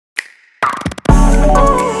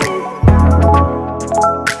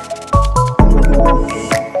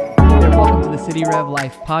City Rev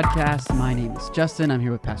Life Podcast. My name is Justin. I'm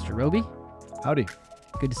here with Pastor Robey. Howdy.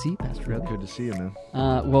 Good to see you, Pastor Robey. Good to see you, man.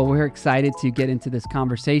 Well, we're excited to get into this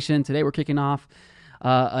conversation. Today we're kicking off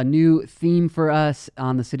a new theme for us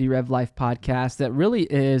on the City Rev Life Podcast that really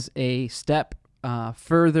is a step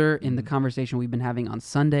further in the conversation we've been having on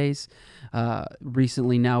Sundays.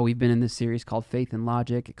 Recently now we've been in this series called Faith and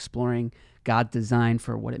Logic, exploring God's design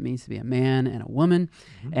for what it means to be a man and a woman.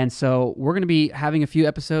 And so we're going to be having a few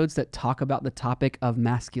episodes that talk about the topic of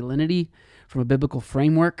masculinity from a biblical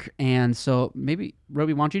framework. And so maybe,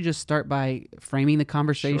 Robey, why don't you just start by framing the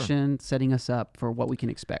conversation, setting us up for what we can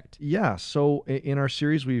expect? Yeah, so in our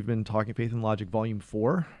series, we've been talking Faith and Logic Volume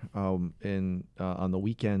 4. On the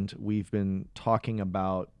weekend, we've been talking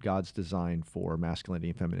about God's design for masculinity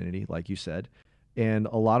and femininity, like you said. And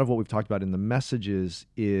a lot of what we've talked about in the messages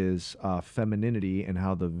is femininity and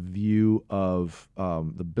how the view of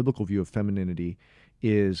the biblical view of femininity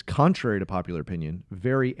is, contrary to popular opinion,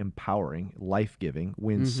 very empowering, life-giving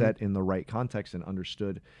when set in the right context and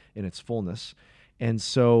understood in its fullness. And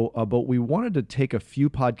so, but we wanted to take a few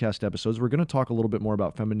podcast episodes. We're going to talk a little bit more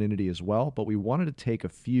about femininity as well, but we wanted to take a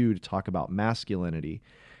few to talk about masculinity.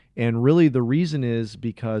 And really the reason is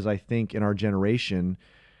because I think in our generation,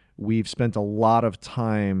 we've spent a lot of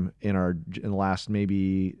time in the last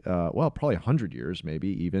maybe, probably 100 years, maybe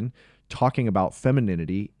even, talking about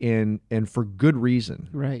femininity and for good reason.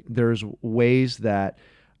 Right. There's ways that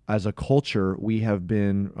as a culture, we have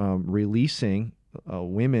been releasing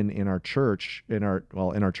women in our church, in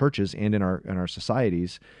our churches and in our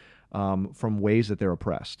societies from ways that they're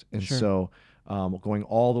oppressed. And so going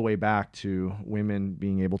all the way back to women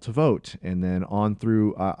being able to vote, and then on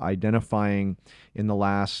through identifying in the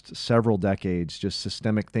last several decades just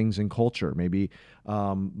systemic things in culture, maybe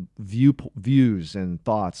views and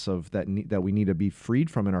thoughts of that we need to be freed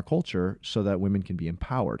from in our culture so that women can be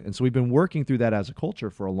empowered. And so we've been working through that as a culture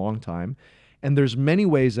for a long time. And there's many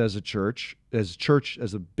ways as a church, as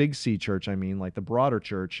a big C church, I mean, like the broader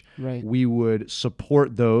church, Right. we would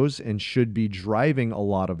support those and should be driving a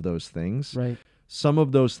lot of those things. Right. Some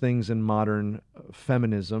of those things in modern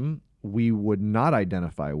feminism, we would not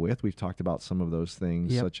identify with. We've talked about some of those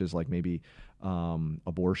things, such as like maybe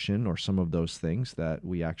abortion or some of those things that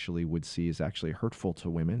we actually would see is actually hurtful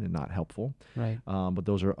to women and not helpful. Right. But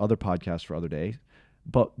those are other podcasts for other days.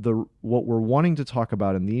 But what we're wanting to talk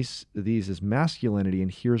about in these is masculinity,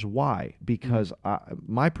 and here's why. Because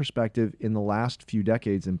my perspective in the last few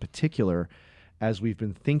decades in particular, as we've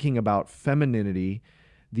been thinking about femininity,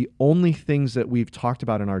 the only things that we've talked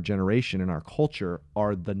about in our generation, in our culture,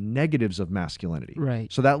 are the negatives of masculinity.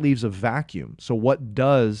 Right. So that leaves a vacuum. So what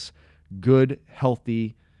does good,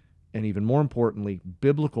 healthy, and even more importantly,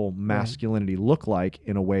 biblical masculinity look like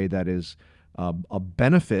in a way that is a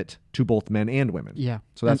benefit to both men and women? Yeah.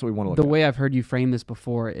 So that's what we want to look at. at. The way I've heard you frame this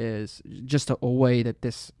before is just a way that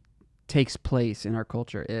this takes place in our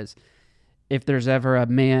culture is, if there's ever a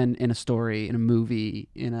man in a story, in a movie,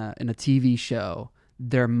 in a TV show,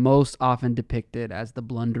 they're most often depicted as the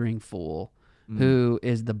blundering fool who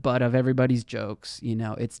is the butt of everybody's jokes. You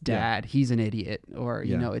know, it's dad, he's an idiot, or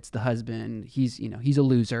you know, it's the husband, he's a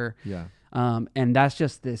loser. Yeah. And that's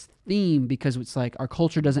just this theme because it's like our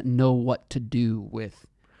culture doesn't know what to do with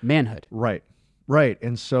manhood. Right.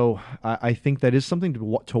 And so I think that is something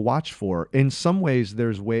to watch for. In some ways,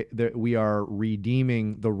 we are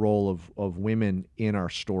redeeming the role of women in our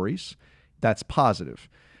stories. That's positive.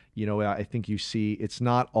 You know, I think you see it's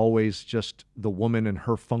not always just the woman and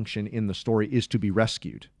her function in the story is to be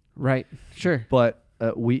rescued. Right. Sure. But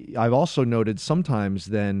I've also noted sometimes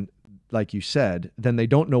then, like you said, then they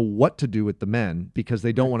don't know what to do with the men because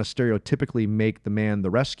they don't want to stereotypically make the man the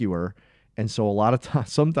rescuer. And so a lot of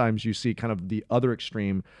times, sometimes you see kind of the other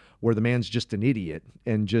extreme where the man's just an idiot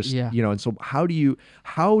and just, and so how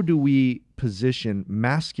do we position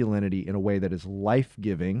masculinity in a way that is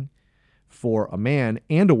life-giving for a man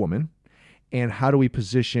and a woman? And how do we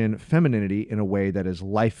position femininity in a way that is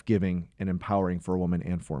life-giving and empowering for a woman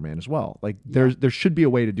and for a man as well? Like there should be a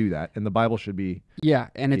way to do that, and the Bible should be. Yeah,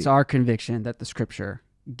 and it's our conviction that the Scripture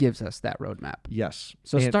gives us that roadmap. Yes.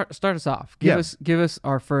 So start us off. Give us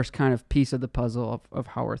our first kind of piece of the puzzle of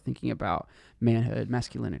how we're thinking about manhood,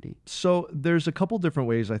 masculinity. So there's a couple different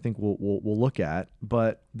ways I think we'll look at,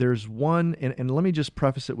 but there's one, and let me just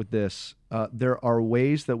preface it with this. There are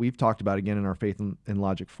ways that we've talked about, again, in our Faith and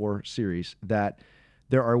Logic 4 series, that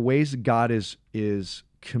there are ways God is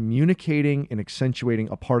communicating and accentuating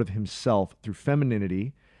a part of himself through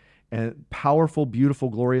femininity, and powerful, beautiful,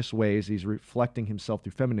 glorious ways he's reflecting himself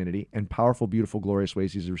through femininity, and powerful, beautiful, glorious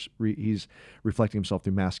ways he's reflecting himself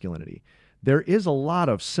through masculinity. there is a lot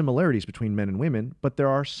of similarities between men and women, but there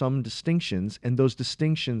are some distinctions, and those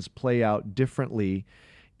distinctions play out differently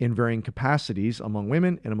in varying capacities among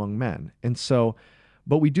women and among men. And so,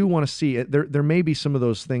 but we do want to see it. There may be some of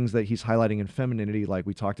those things that he's highlighting in femininity, like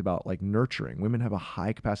we talked about, like nurturing. Women have a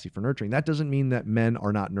high capacity for nurturing. That doesn't mean that men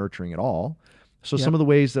are not nurturing at all. So some of the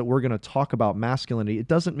ways that we're going to talk about masculinity, it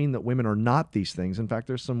doesn't mean that women are not these things. In fact,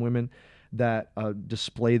 there's some women that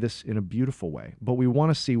display this in a beautiful way. But we want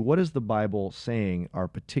to see, what is the Bible saying are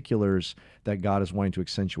particulars that God is wanting to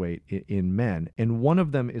accentuate in men. And one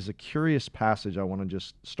of them is a curious passage I want to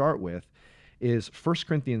just start with, is 1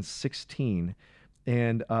 Corinthians 16.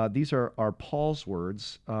 And these are Paul's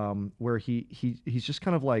words, where he's just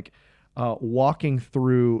kind of like walking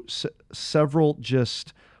through several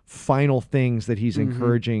just final things that he's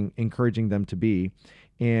encouraging them to be.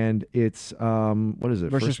 And it's, what is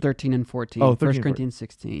it? Verses 13 and 14. Oh, 1 Corinthians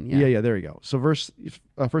 16. Yeah, there you go. So 1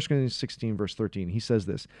 Corinthians 16, verse 13, he says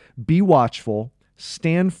this: "Be watchful,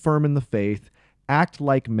 stand firm in the faith, act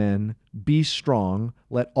like men, be strong,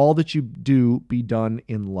 let all that you do be done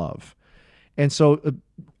in love." And so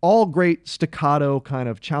all great staccato kind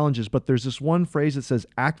of challenges, but there's this one phrase that says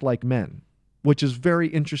act like men, which is very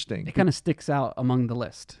interesting. It kind of sticks out among the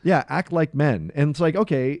list. Yeah, act like men. And it's like,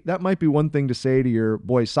 okay, that might be one thing to say to your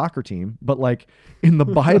boys' soccer team, but like in the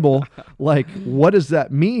Bible, like, what does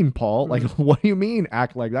that mean, Paul? Like, what do you mean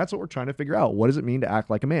act like? That's what we're trying to figure out. What does it mean to act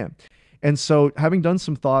like a man? And so having done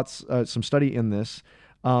some thoughts, some study in this,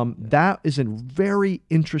 that is a very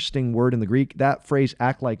interesting word in the Greek. That phrase,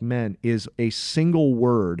 act like men, is a single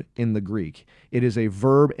word in the Greek. It is a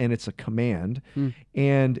verb and it's a command.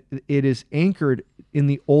 And it is anchored in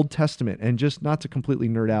the Old Testament. And just not to completely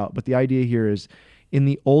nerd out, but the idea here is in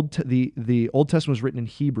the Old Testament was written in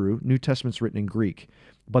Hebrew, New Testament's written in Greek.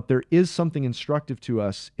 But there is something instructive to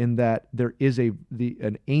us in that there is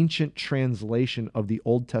an ancient translation of the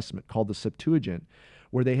Old Testament called the Septuagint,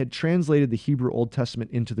 where they had translated the Hebrew Old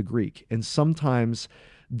Testament into the Greek. And sometimes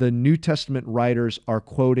the New Testament writers are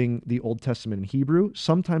quoting the Old Testament in Hebrew.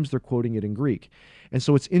 Sometimes they're quoting it in Greek. And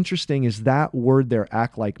so what's interesting is that word there,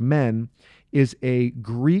 act like men, is a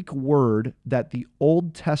Greek word that the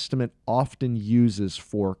Old Testament often uses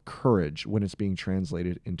for courage when it's being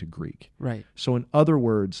translated into Greek. Right. So in other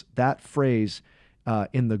words, that phrase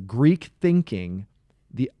in the Greek thinking,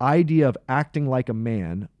 the idea of acting like a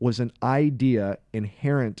man was an idea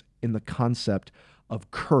inherent in the concept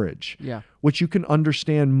of courage, which you can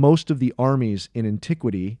understand most of the armies in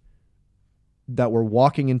antiquity that were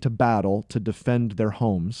walking into battle to defend their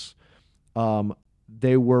homes.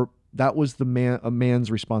 That was a man's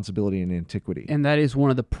responsibility in antiquity. And that is one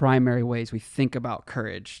of the primary ways we think about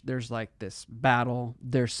courage. There's like this battle.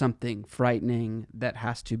 There's something frightening that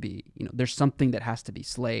has to be, there's something that has to be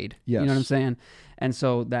slayed. Yes. You know what I'm saying? And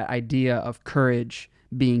so that idea of courage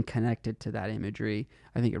being connected to that imagery,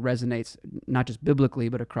 I think it resonates not just biblically,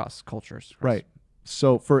 but across cultures. Right.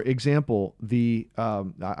 So for example,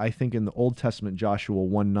 I think in the Old Testament, Joshua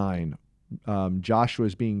 1:9, Joshua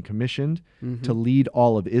is being commissioned to lead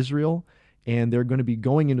all of Israel, and they're going to be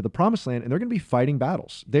going into the promised land, and they're going to be fighting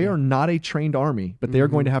battles. They are not a trained army, but they are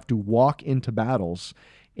going to have to walk into battles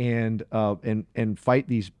and fight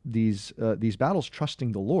these battles,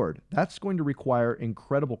 trusting the Lord. That's going to require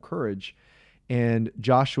incredible courage. And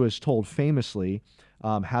Joshua is told famously,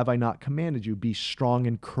 "Have I not commanded you? Be strong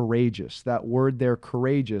and courageous." That word there,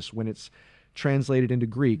 courageous, when it's translated into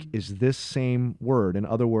Greek, is this same word. In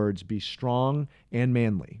other words, be strong and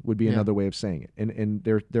manly would be another way of saying it. And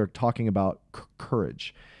they're talking about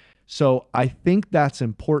courage. So I think that's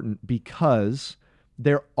important because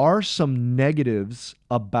there are some negatives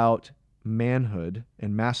about manhood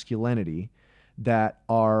and masculinity that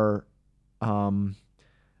are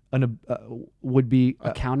would be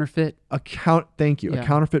a counterfeit. Thank you. A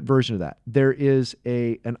counterfeit version of that. There is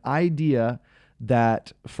an idea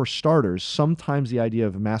that, for starters, sometimes the idea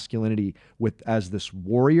of masculinity as this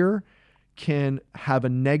warrior can have a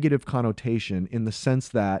negative connotation in the sense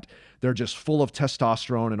that they're just full of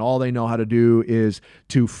testosterone and all they know how to do is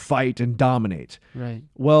to fight and dominate. Right.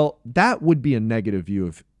 Well, that would be a negative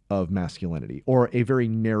view of masculinity, or a very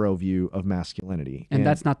narrow view of masculinity. And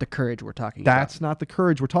that's not the courage we're talking about. That's not the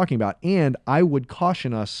courage we're talking about. And I would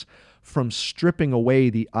caution us from stripping away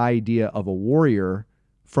the idea of a warrior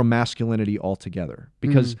from masculinity altogether,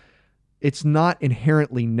 because it's not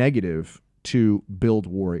inherently negative to build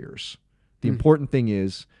warriors. The important thing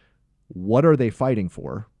is, what are they fighting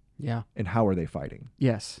for? Yeah. And how are they fighting?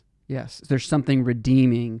 Yes. There's something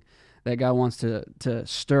redeeming that God wants to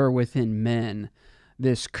stir within men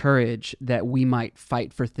this courage that we might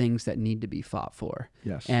fight for things that need to be fought for.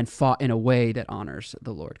 Yes. And fought in a way that honors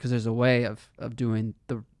the Lord. Because there's a way of doing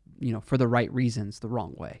the, for the right reasons, the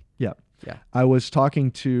wrong way. Yeah. Yeah. I was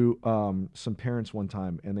talking to some parents one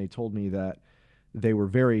time, and they told me that they were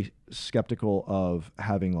very skeptical of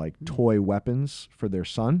having like toy weapons for their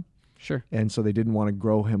son. Sure. And so they didn't want to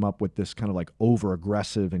grow him up with this kind of like over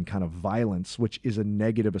aggressive and kind of violence, which is a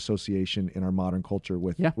negative association in our modern culture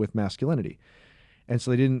with masculinity. And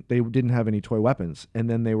so they didn't have any toy weapons. And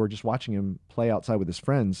then they were just watching him play outside with his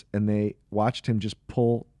friends, and they watched him just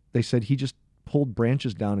they said he just pulled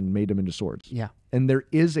branches down and made them into swords. Yeah. And there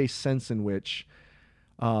is a sense in which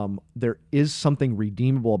there is something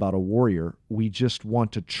redeemable about a warrior. We just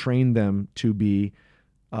want to train them to be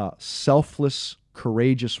selfless,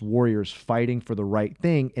 courageous warriors fighting for the right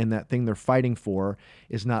thing, and that thing they're fighting for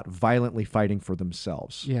is not violently fighting for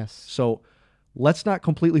themselves. Yes. So let's not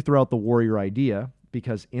completely throw out the warrior idea,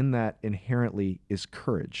 because in that inherently is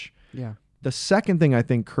courage. Yeah. The second thing I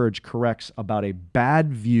think courage corrects about a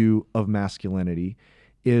bad view of masculinity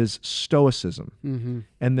is stoicism. Mm-hmm.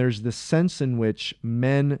 And there's this sense in which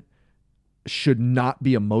men should not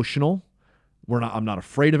be emotional. I'm not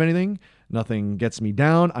afraid of anything. Nothing gets me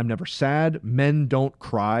down. I'm never sad. Men don't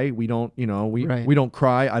cry. We don't, we don't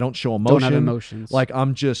cry. I don't show emotion. Don't have emotions. Like,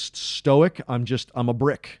 I'm just stoic. I'm a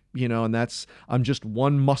brick, and I'm just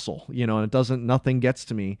one muscle, and nothing gets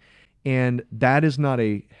to me. And that is not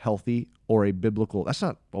a healthy or a biblical, that's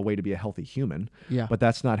not a way to be a healthy human. Yeah. But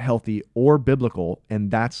that's not healthy or biblical, and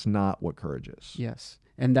that's not what courage is. Yes.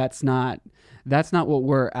 And that's not what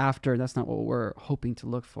we're after. That's not what we're hoping to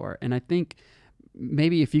look for. And I think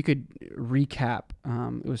maybe if you could recap,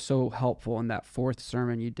 it was so helpful in that fourth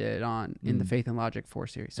sermon you did in the Faith and Logic 4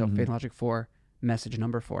 series. So Faith and Logic 4, message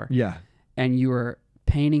number 4. Yeah. And you were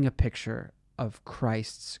painting a picture of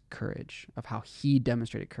Christ's courage, of how he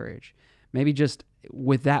demonstrated courage. Maybe just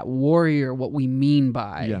with that warrior, what we mean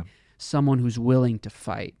by someone who's willing to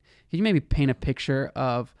fight. Could you maybe paint a picture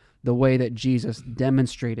of the way that Jesus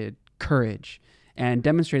demonstrated courage and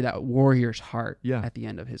demonstrated that warrior's heart at the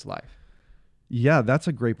end of his life? Yeah, that's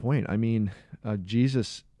a great point. I mean,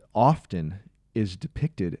 Jesus often is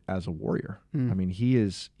depicted as a warrior. I mean, he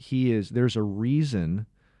is, there's a reason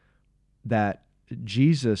that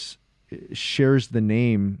Jesus shares the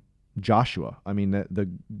name Joshua. I mean,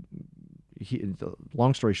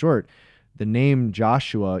 long story short, the name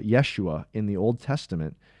Joshua, Yeshua, in the Old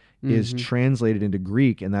Testament is translated into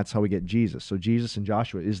Greek, and that's how we get Jesus. So Jesus and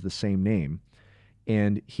Joshua is the same name,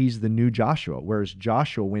 and he's the new Joshua. Whereas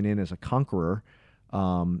Joshua went in as a conqueror,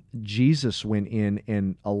 Jesus went in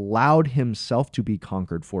and allowed himself to be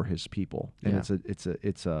conquered for his people. And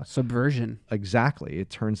it's a subversion. Exactly. It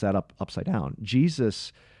turns that upside down.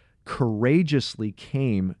 Jesus courageously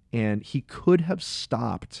came, and he could have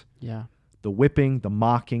stopped the whipping, the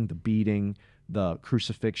mocking, the beating, the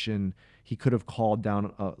crucifixion. He could have called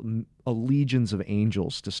down legions of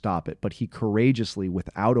angels to stop it, but he courageously,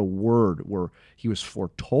 without a word, where he was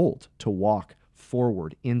foretold to walk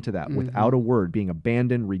forward into that without a word, being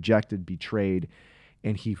abandoned, rejected, betrayed,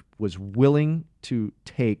 and he was willing to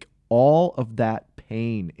take all of that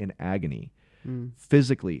pain and agony,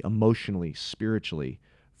 physically, emotionally, spiritually,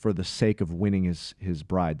 for the sake of winning his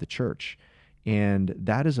bride, the church. And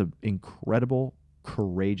that is an incredible,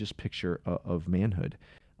 courageous picture of manhood.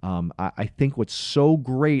 I think what's so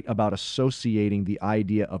great about associating the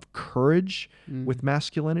idea of courage with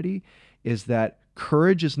masculinity is that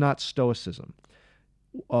courage is not stoicism.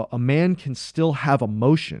 A man can still have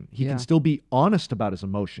emotion. He can still be honest about his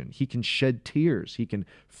emotion. He can shed tears. He can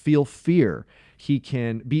feel fear. He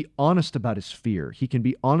can be honest about his fear. He can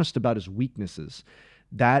be honest about his weaknesses.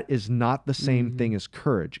 That is not the same thing as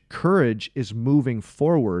courage. Courage is moving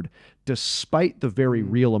forward despite the very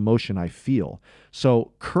real emotion I feel.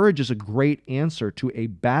 So courage is a great answer to a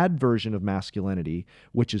bad version of masculinity,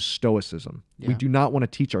 which is stoicism. Yeah. We do not want to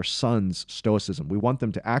teach our sons stoicism. We want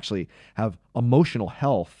them to actually have emotional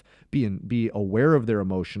health, be aware of their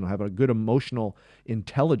emotion, have a good emotional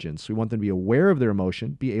intelligence. We want them to be aware of their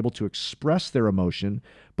emotion, be able to express their emotion,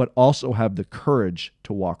 but also have the courage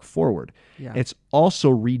to walk forward. Yeah. It's also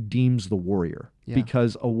redeems the warrior,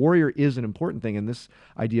 because a warrior is an important thing, and this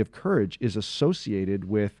idea of courage is associated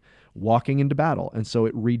with walking into battle. And so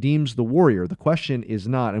it redeems the warrior. The question is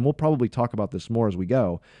not, and we'll probably talk about this more as we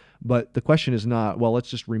go, but the question is not, well, let's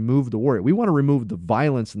just remove the warrior. We want to remove the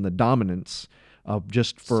violence and the dominance of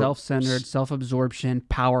just for self-centered, self-absorption,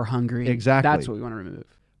 power hungry. Exactly. That's what we want to remove.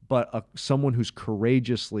 But someone who's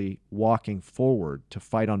courageously walking forward to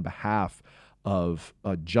fight on behalf of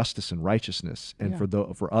justice and righteousness, and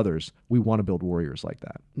Yeah. for others, we want to build warriors like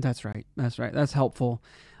that. That's right. That's right. That's helpful.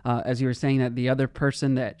 As you were saying that, the other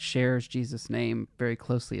person that shares Jesus' name very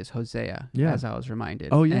closely is Hosea, Yeah. as I was reminded.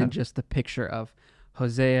 Oh, yeah. And just the picture of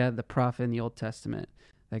Hosea, the prophet in the Old Testament,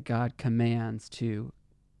 that God commands to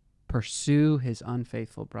pursue his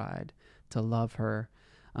unfaithful bride, to love her,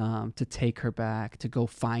 to take her back, to go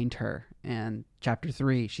find her. And chapter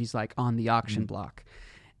 3, she's like on the auction block.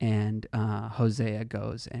 And Hosea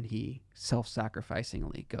goes, and he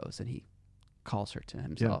self-sacrificingly goes, and he calls her to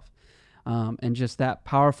himself. And just that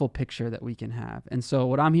powerful picture that we can have. And so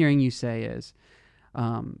what I'm hearing you say is,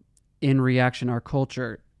 in reaction, our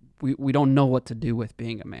culture, we don't know what to do with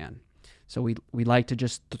being a man. So we like to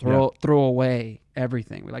just throw away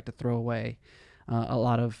everything. We like to throw away a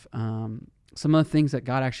lot of some of the things that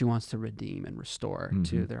God actually wants to redeem and restore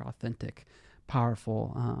to their authentic,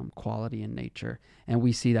 powerful quality and nature. And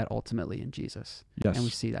we see that ultimately in Jesus. Yes. And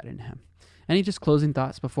we see that in him. Any just closing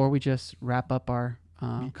thoughts before we just wrap up our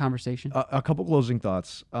conversation? A couple closing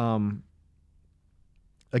thoughts.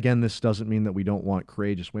 Again, this doesn't mean that we don't want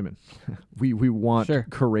courageous women. we want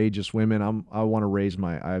courageous women. I want to raise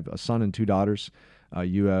I have a son and 2 daughters.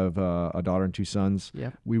 You have a daughter and 2 sons.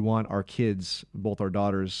 Yep. We want our kids, both our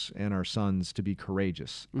daughters and our sons, to be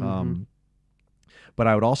courageous. But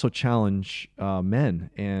I would also challenge men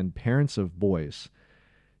and parents of boys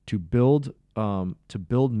to build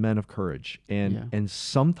men of courage. And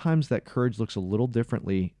sometimes that courage looks a little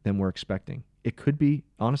differently than we're expecting. It could be,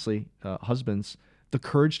 honestly, husbands, the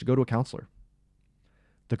courage to go to a counselor,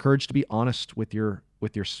 the courage to be honest with your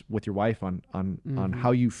wife on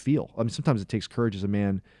how you feel. I mean, sometimes it takes courage as a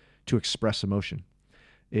man to express emotion.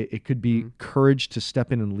 It could be courage to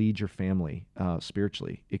step in and lead your family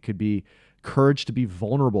spiritually. It could be courage to be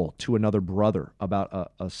vulnerable to another brother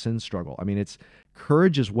about a sin struggle. I mean,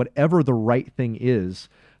 courage is whatever the right thing is,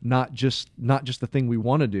 not just the thing we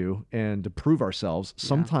want to do and to prove ourselves. Yeah.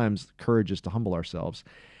 Sometimes courage is to humble ourselves.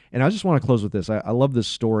 And I just want to close with this. I love this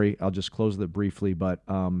story. I'll just close with it briefly, but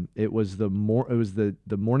it was the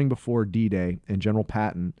morning before D-Day, and General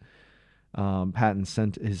Patton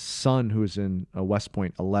sent his son, who was in West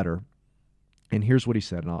Point, a letter. And here's what he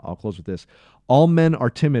said, and I'll close with this. All men are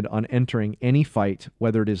timid on entering any fight,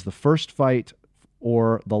 whether it is the first fight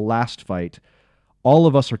or the last fight. All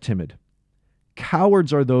of us are timid.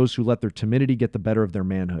 Cowards are those who let their timidity get the better of their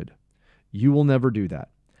manhood. You will never do that.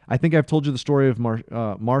 I think I've told you the story of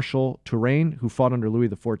Marshal Turenne, who fought under Louis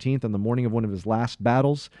XIV on the morning of one of his last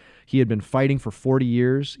battles. He had been fighting for 40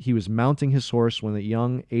 years. He was mounting his horse when a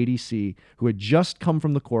young ADC, who had just come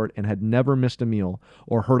from the court and had never missed a meal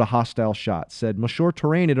or heard a hostile shot, said, "Monsieur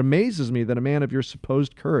Turenne, it amazes me that a man of your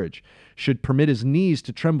supposed courage should permit his knees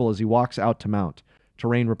to tremble as he walks out to mount."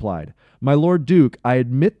 Turenne replied, "My Lord Duke, I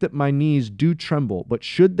admit that my knees do tremble, but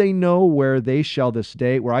should they know where I shall this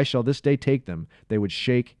day take them, they would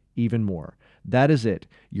shake even more. That is it.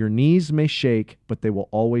 Your knees may shake, but they will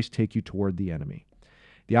always take you toward the enemy."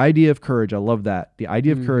 The idea of courage, I love that. The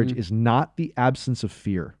idea of courage is not the absence of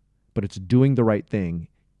fear, but it's doing the right thing,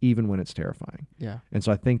 even when it's terrifying. Yeah. And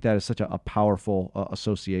so I think that is such a powerful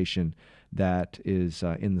association that is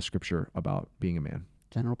in the scripture about being a man.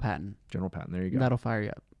 General Patton. There you go. That'll fire you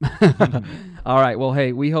up. All right. Well,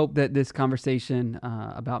 hey, we hope that this conversation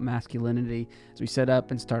about masculinity, as we set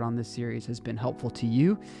up and start on this series, has been helpful to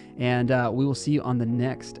you. And we will see you on the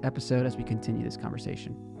next episode as we continue this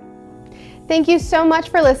conversation. Thank you so much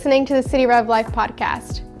for listening to the City Rev Life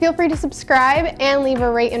Podcast. Feel free to subscribe and leave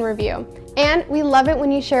a rate and review. And we love it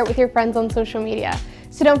when you share it with your friends on social media.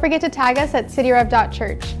 So don't forget to tag us at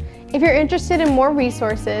cityrev.church. If you're interested in more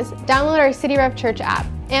resources, download our City Rev Church app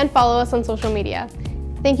and follow us on social media.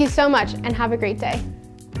 Thank you so much and have a great day.